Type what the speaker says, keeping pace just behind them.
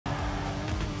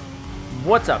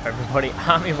What's up, everybody?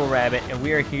 I'm EvlRabbit, and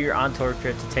we are here on Torque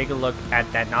Drift to take a look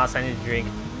at that Not Signed to Drink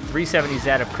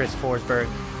 370Z of Chris Forsbergs,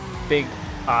 big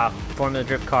Formula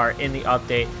Drift car in the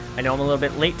update. I know I'm a little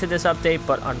bit late to this update,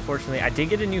 but unfortunately, I did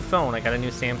get a new phone. I got a new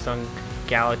Samsung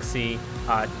Galaxy,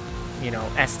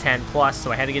 S10 Plus,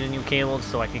 so I had to get a new cable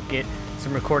so I could get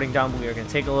some recording done. But we are going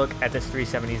to take a look at this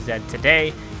 370Z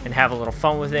today and have a little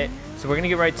fun with it. So we're going to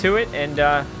get right to it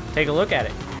and take a look at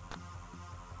it.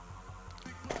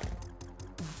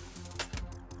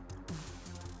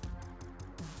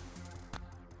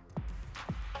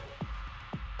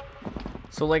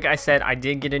 So like I said, I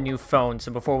did get a new phone,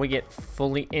 so before we get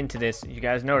fully into this, you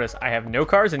guys notice I have no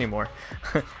cars anymore.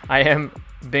 I have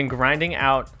been grinding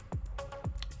out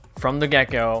from the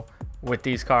get-go with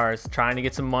these cars, trying to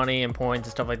get some money and points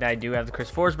and stuff like that. I do have the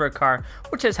Chris Forsberg car,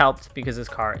 which has helped because this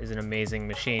car is an amazing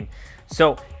machine.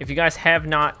 So if you guys have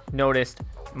not noticed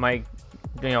my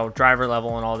driver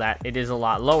level and all that, it is a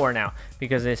lot lower now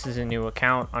because this is a new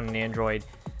account on an Android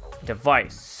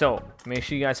device. So make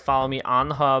sure you guys follow me on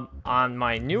the hub on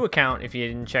my new account. If you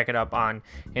didn't check it up on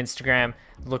Instagram,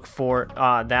 look for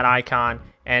that icon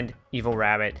and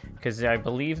EvlRabbit, because I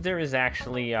believe there is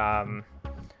actually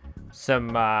some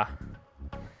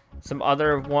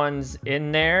other ones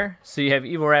in there. So you have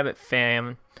EvlRabbit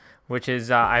Fam, which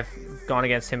is I've gone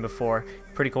against him before,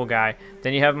 pretty cool guy.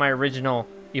 Then you have my original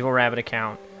EvlRabbit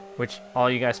account, which all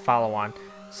you guys follow on.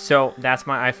 So that's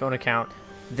my iPhone account.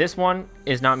 This one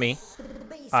is not me.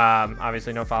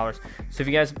 Obviously no followers. So if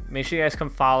you guys, make sure you guys come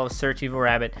follow, search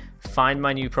EvlRabbit, find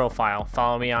my new profile,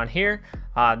 follow me on here.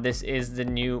 This is the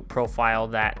new profile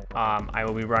that I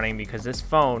will be running, because this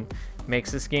phone makes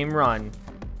this game run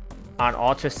on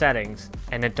ultra settings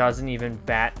and it doesn't even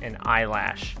bat an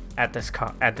eyelash at this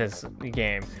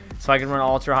game. So I can run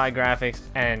ultra high graphics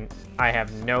and I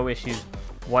have no issues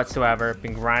whatsoever.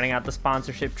 Been grinding out the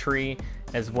sponsorship tree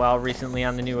as well recently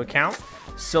on the new account.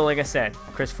 So like I said,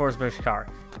 Chris Forsbergs car,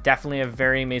 definitely a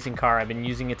very amazing car. I've been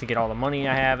using it to get all the money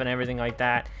I have and everything like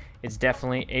that. It's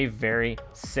definitely a very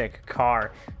sick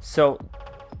car. So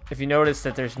if you notice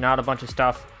that there's not a bunch of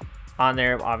stuff on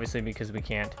there, obviously because we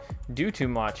can't do too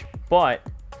much, but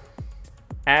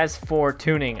as for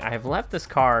tuning, I have left this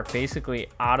car basically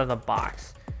out of the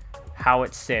box, how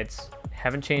it sits.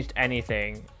 Haven't changed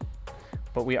anything,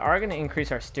 but we are going to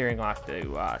increase our steering lock to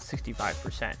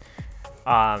 65%.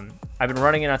 I've been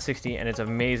running it on 60 and it's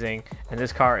amazing, and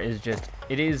this car is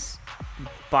it is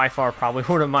by far probably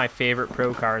one of my favorite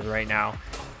pro cars right now.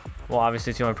 Well,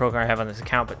 obviously it's the only pro car I have on this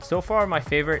account, but so far my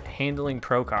favorite handling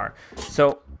pro car.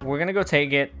 So we're gonna go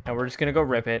take it and we're just gonna go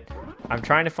rip it. I'm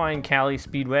trying to find Cali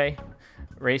Speedway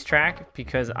racetrack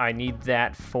because I need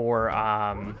that for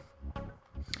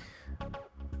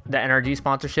the NRG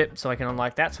sponsorship, so I can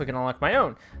unlock that, so I can unlock my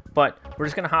own. But we're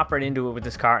just going to hop right into it with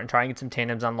this car and try and get some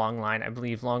tandems on Long Line. I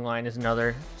believe Long Line is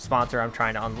another sponsor I'm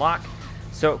trying to unlock.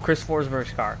 So Chris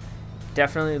Forsberg's car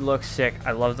definitely looks sick.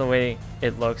 I love the way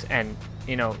it looks, and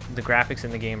the graphics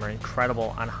in the game are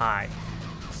incredible on high.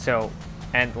 So,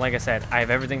 and like I said, I have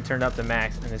everything turned up to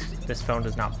max, and this phone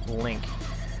does not blink.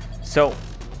 So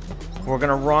we're going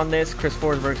to run this Chris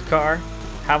Forsberg's car,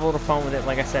 have a little fun with it.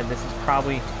 Like I said, this is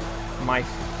probably my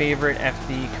favorite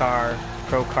FD car,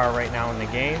 pro car right now in the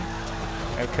game.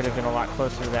 I could have been a lot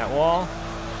closer to that wall,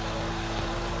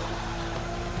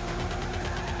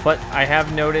 but I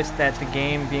have noticed that the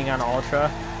game being on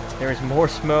ultra, there is more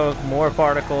smoke, more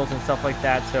particles and stuff like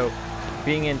that, so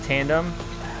being in tandem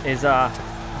is a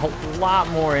lot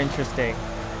more interesting.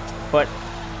 But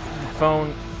the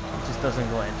phone just doesn't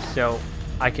glitch, so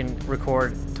I can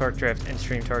record Torque Drift and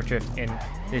stream Torque Drift in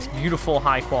this beautiful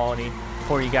high quality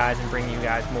for you guys and bring you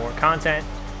guys more content.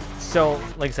 So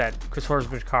like I said, Chris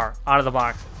Forsberg's car out of the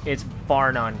box, it's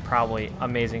bar none probably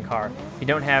amazing car. If you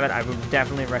don't have it, I would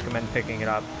definitely recommend picking it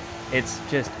up. It's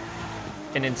just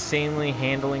an insanely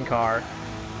handling car.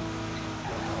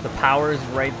 The power is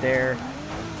right there.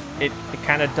 It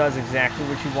kind of does exactly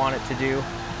what you want it to do.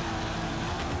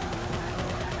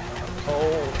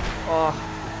 I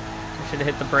should have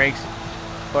hit the brakes,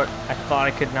 but I thought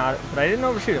I could not, but I didn't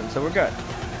overshoot him, so we're good.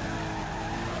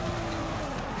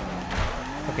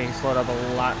 Okay, he slowed up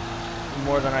a lot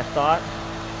more than I thought,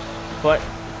 but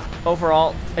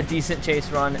overall, a decent chase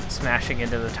run, smashing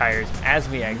into the tires as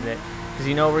we exit, because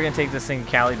we're going to take this thing to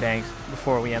Cali Banks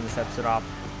before we end this episode off.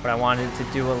 But I wanted to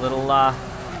do a little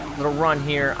run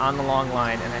here on the Long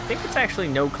Line, and I think it's actually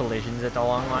no collisions at the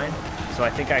Long Line, so I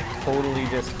think I totally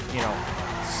just,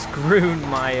 screwed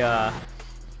my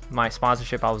my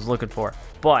sponsorship I was looking for,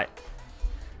 but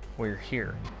we're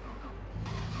here.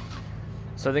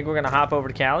 So I think we're going to hop over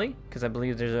to Cali, because I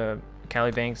believe there's a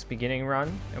Cali Banks beginning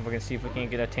run, and we're gonna see if we can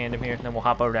get a tandem here, and then we'll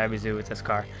hop over to Abizoo with this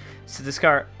car. So this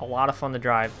car, a lot of fun to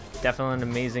drive, definitely an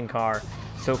amazing car.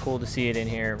 So cool to see it in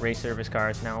here. Race service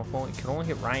cars. Now, if we can only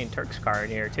get Ryan Turk's car in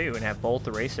here too, and have both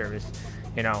the race service,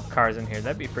 you know, cars in here,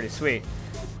 that'd be pretty sweet.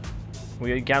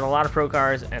 We got a lot of pro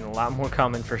cars and a lot more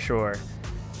coming for sure.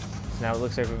 So now it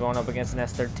looks like we're going up against an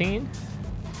S13.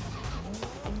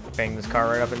 Bang this car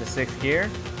right up into 6th gear.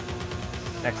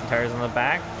 Extra tires on the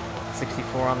back.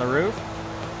 64 on the roof.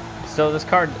 So this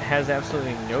car has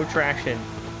absolutely no traction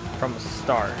from the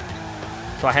start.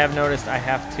 So I have noticed I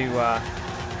have to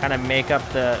kind of make up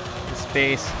the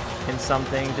space in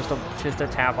something, just a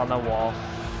tap on the wall.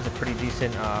 It's a pretty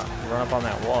decent run up on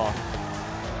that wall.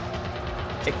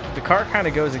 The car kind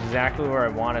of goes exactly where I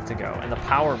want it to go, and the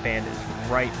power band is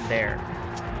right there.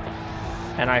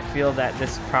 And I feel that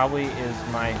this probably is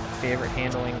my favorite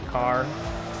handling car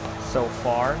so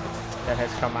far that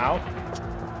has come out.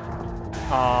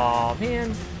 Oh man,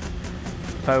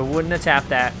 if I wouldn't have tapped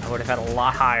that, I would have had a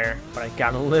lot higher, but I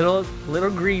got a little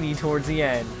greedy towards the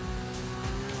end.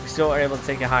 We still are able to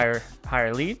take a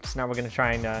higher lead, so now we're going to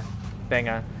try and bang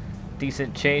a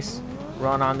decent chase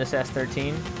run on this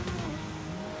S13.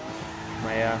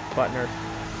 My button are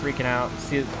freaking out.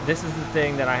 See, this is the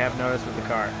thing that I have noticed with the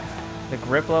car. The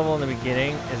grip level in the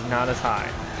beginning is not as high,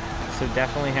 so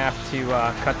definitely have to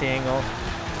cut the angle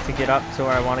to get up to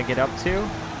where I want to get up to.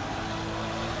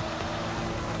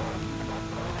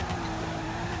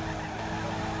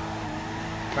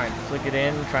 Try and flick it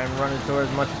in, try and run his door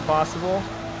as much as possible.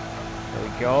 There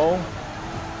we go.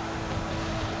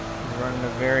 He's running a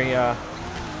very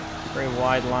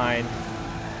wide line.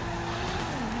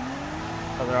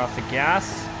 Feather off the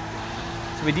gas.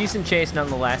 So a decent chase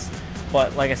nonetheless,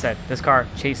 but like I said, this car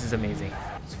chase is amazing.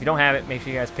 So if you don't have it, make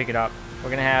sure you guys pick it up. We're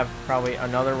gonna have probably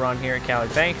another run here at Cali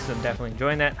Banks, so I'm definitely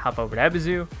enjoying that. Hop over to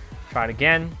Abizoo, try it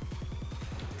again.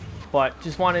 But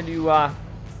just wanted to,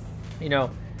 you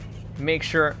know, make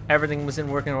sure everything was in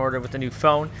working order with the new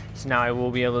phone. So now I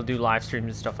will be able to do live streams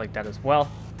and stuff like that as well.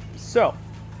 So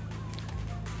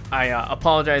I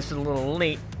apologize for the little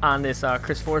late on this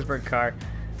Chris Forsbergs car.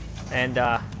 And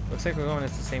looks like we're going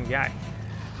as the same guy.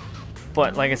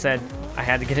 But like I said, I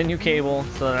had to get a new cable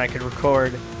so that I could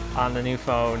record on the new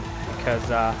phone, because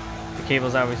the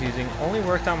cables I was using only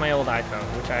worked on my old iPhone,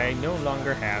 which I no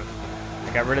longer have.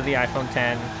 I got rid of the iPhone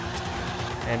 10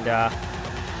 and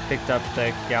picked up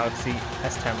the Galaxy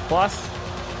S10 Plus,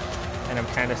 and I'm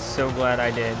kind of so glad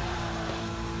I did,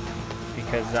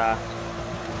 because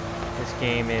this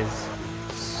game is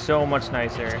so much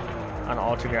nicer on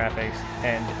Ultra Graphics,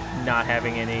 and not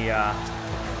having any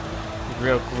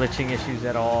real glitching issues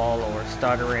at all, or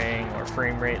stuttering, or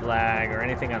frame rate lag, or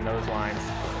anything on those lines.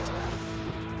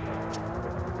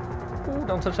 Ooh,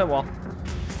 don't touch that wall.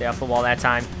 Stay off the wall that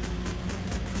time.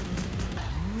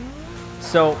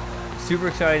 So, super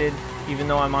excited, even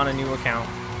though I'm on a new account,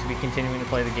 to be continuing to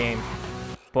play the game.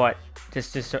 But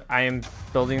just I am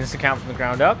building this account from the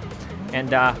ground up, and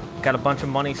got a bunch of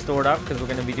money stored up because we're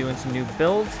going to be doing some new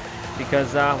builds.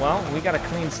 Because, well, we got a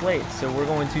clean slate, so we're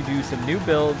going to do some new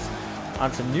builds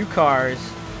on some new cars,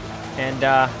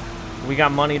 and we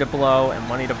got money to blow and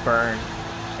money to burn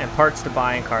and parts to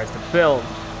buy and cars to build.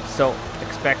 So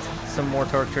expect some more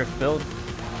Torque Drift build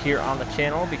here on the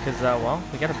channel, because, well,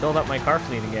 we got to build up my car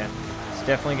fleet again. It's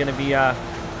definitely going to be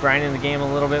grinding the game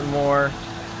a little bit more.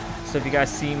 So if you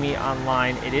guys see me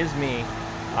online, it is me.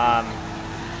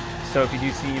 So if you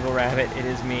do see EvlRabbit, it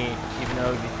is me, even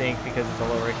though you think because it's a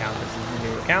lower account, this is the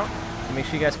new account. So make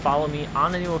sure you guys follow me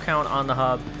on the new account on the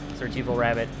hub. Search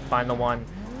EvlRabbit, find the one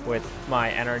with my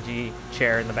NRG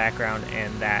chair in the background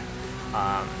and that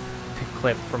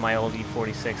clip from my old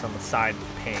E46 on the side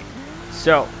pane.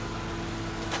 So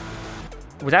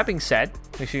with that being said,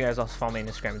 make sure you guys also follow me on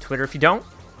Instagram and Twitter if you don't.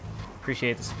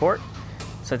 Appreciate the support.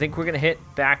 So I think we're going to hit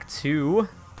back to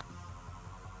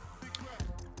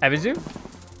Abizoo.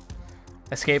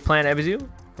 Escape Plan Abizoo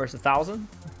versus 1000.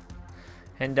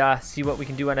 And see what we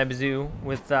can do on Abizoo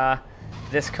with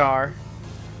this car.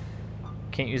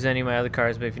 Can't use any of my other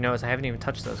cars, but if you notice, I haven't even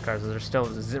touched those cars. They're still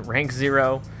rank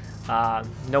 0.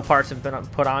 No parts have been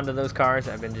put onto those cars.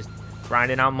 I've been just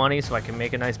grinding out money so I can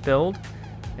make a nice build.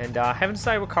 And I haven't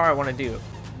decided what car I want to do.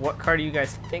 What car do you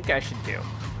guys think I should do?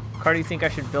 What car do you think I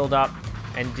should build up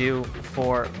and do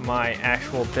for my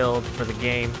actual build for the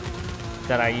game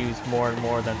that I use more and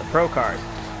more than the pro cars?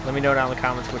 Let me know down in the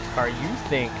comments which car you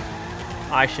think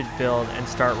I should build and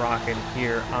start rocking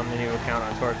here on the new account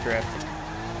on Torque Drift.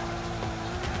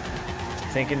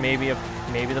 Thinking maybe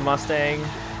the Mustang,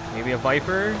 maybe a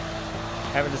Viper.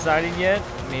 Haven't decided yet.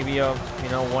 Maybe a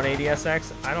 180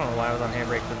 SX. I don't know why I was on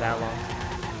handbrake for that long.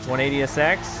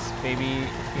 180SX, maybe,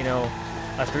 you know,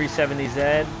 a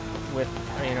 370Z with,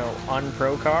 you know,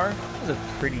 unpro car. That was a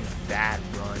pretty bad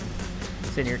run.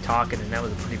 Sitting here talking, and that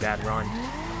was a pretty bad run.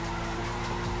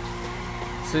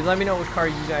 So let me know which car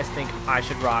you guys think I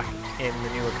should rock in the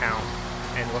new account,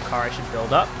 and what car I should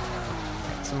build up.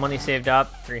 Got some money saved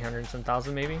up, 300 and some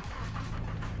thousand maybe.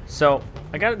 So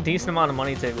I got a decent amount of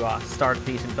money to start a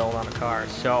decent build on a car.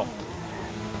 So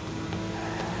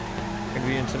I'm gonna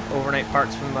be doing some overnight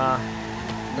parts from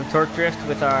Torque Drift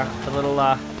with our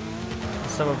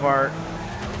some of our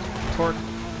torque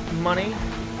money.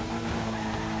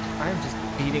 I'm just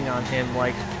beating on him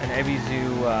like an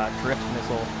EvlRabbit drift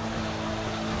missile,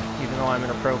 even though I'm in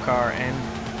a pro car and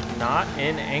not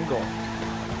in angle.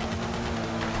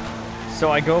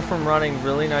 So I go from running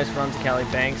really nice runs at Cali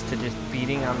Banks to just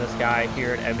beating on this guy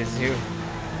here at EvlRabbit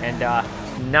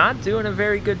and not doing a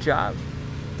very good job.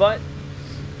 But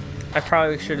I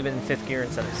probably should have been in 5th gear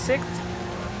instead of 6th.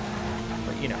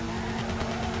 But you know,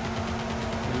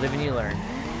 you live and you learn.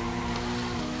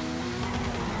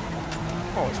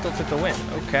 Oh, it still took the win.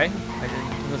 Okay.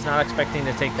 I was not expecting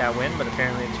to take that win, but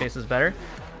apparently the chase was better.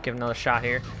 Give another shot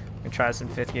here. I'm going to try this in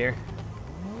 5th gear.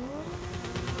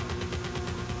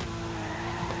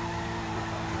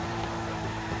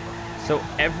 So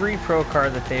every pro car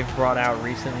that they've brought out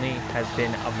recently has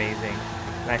been amazing.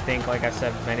 And I think, like I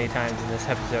said many times in this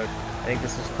episode, I think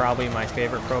this is probably my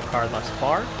favorite pro car thus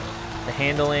far. The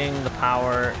handling, the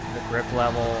power, the grip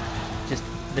level, just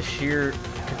the sheer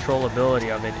controllability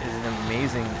of it is an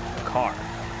amazing car.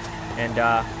 And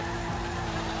I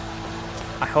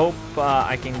hope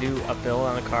I can do a build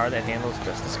on a car that handles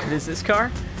just as good as this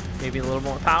car. Maybe a little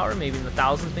more power, maybe in the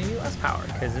thousands, maybe less power,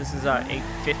 because this is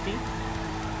 850.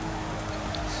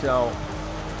 So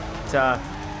it's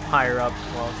higher up.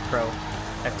 Well, it's pro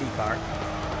FD car.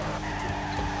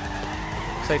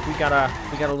 Looks like we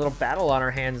got a little battle on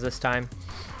our hands this time.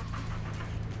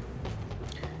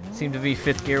 Seemed to be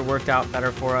 5th gear worked out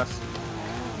better for us.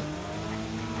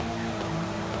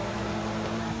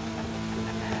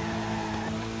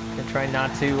 Gonna try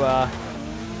not to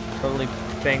totally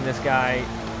bang this guy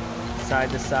side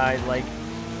to side like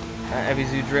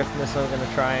EvlRabbit drift missile.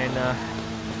 Gonna try and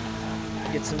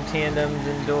get some tandems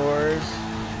indoors.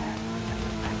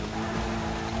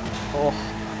 Oh,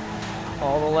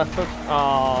 all the left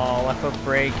foot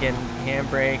brake and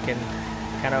handbrake, and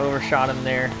kind of overshot him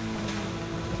there.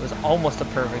 It was almost a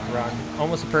perfect run,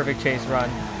 almost a perfect chase run,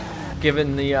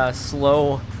 given the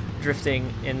slow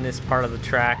drifting in this part of the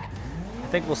track. I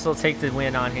think we'll still take the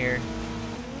win on here.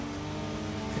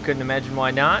 I couldn't imagine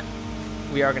why not.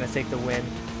 We are going to take the win.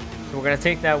 So we're going to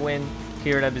take that win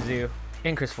here at EvlRabbit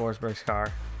in Chris Forsbergs' car.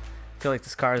 I feel like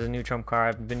this car is a new trump car.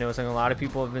 I've been noticing a lot of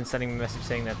people have been sending me a message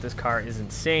saying that this car is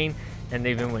insane, and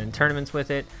they've been winning tournaments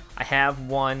with it. I have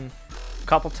won a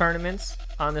couple tournaments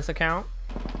on this account,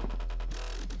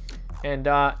 and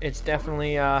it's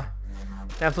definitely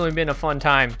been a fun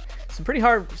time. Some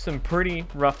pretty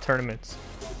rough tournaments.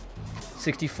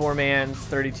 64 mans,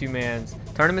 32 mans.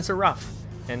 Tournaments are rough,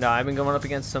 and I've been going up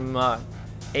against some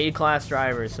A-class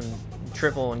drivers, some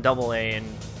triple and double A, and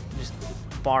just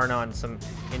bar none, some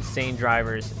insane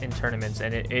drivers in tournaments,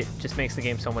 and it just makes the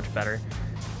game so much better,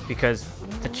 because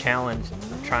the challenge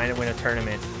of trying to win a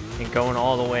tournament and going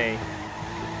all the way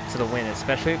to the win,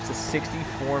 especially if it's a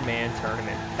 64-man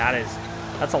tournament,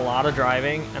 that's a lot of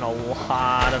driving and a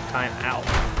lot of time out,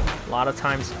 a lot of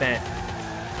time spent,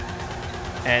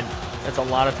 and it's a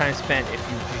lot of time spent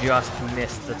if you just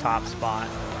missed the top spot.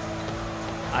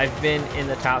 I've been in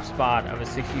the top spot of a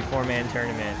 64-man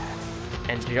tournament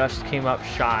and just came up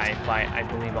shy by, I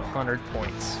believe, 100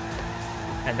 points.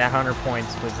 And that 100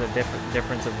 points was the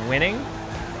difference of winning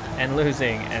and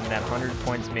losing, and that 100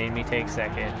 points made me take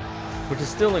second, which is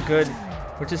still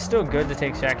good to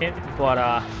take second,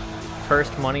 but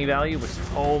first money value was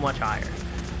so much higher,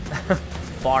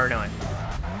 bar none.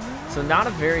 So not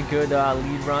a very good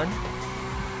lead run,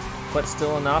 but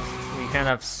still enough. We kind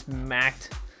of smacked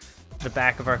the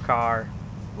back of our car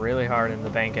really hard in the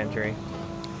bank entry.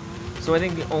 So I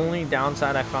think the only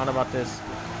downside I found about this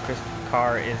Chris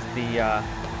car is the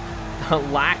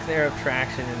lack there of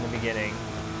traction in the beginning.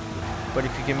 But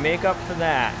if you can make up for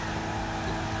that,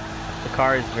 the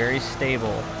car is very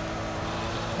stable,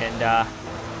 and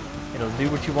it'll do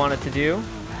what you want it to do.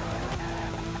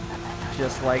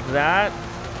 Just like that.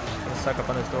 I'm gonna suck up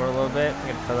on this door a little bit. I'm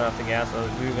gonna feather off the gas. So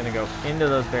we're gonna go into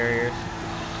those barriers.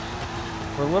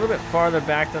 We're a little bit farther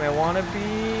back than I want to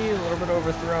be, a little bit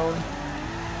overthrown,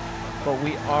 but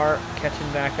we are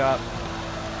catching back up.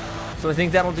 So I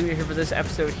think that'll do it here for this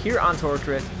episode here on Torque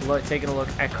Drift, taking a look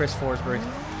at Chris Forsbergs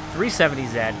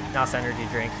 370Z, NOS energy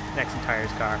drink, Nexon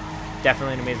tires car.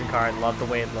 Definitely an amazing car. I love the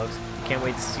way it looks. Can't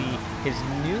wait to see his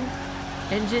new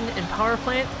engine and power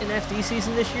plant in FD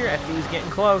season this year. FD is getting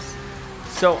close.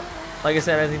 So, like I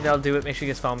said, I think that'll do it. Make sure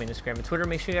you guys follow me on Instagram and Twitter.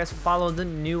 Make sure you guys follow the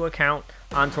new account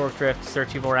on Torque Drift. Search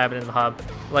EvlRabbit in the hub.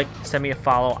 Like, send me a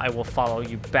follow. I will follow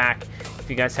you back. If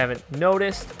you guys haven't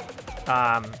noticed,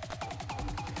 my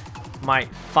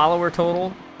follower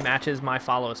total matches my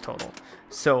follows total.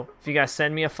 So, if you guys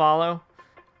send me a follow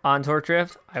on Torque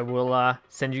Drift, I will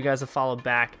send you guys a follow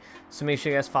back. So make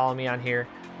sure you guys follow me on here.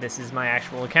 This is my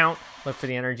actual account. Look for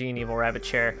the energy and EvlRabbit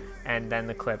chair, and then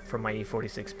the clip from my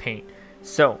E46 paint.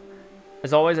 So,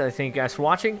 as always, I thank you guys for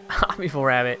watching. I'm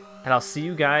EvlRabbit, and I'll see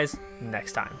you guys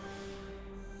next time.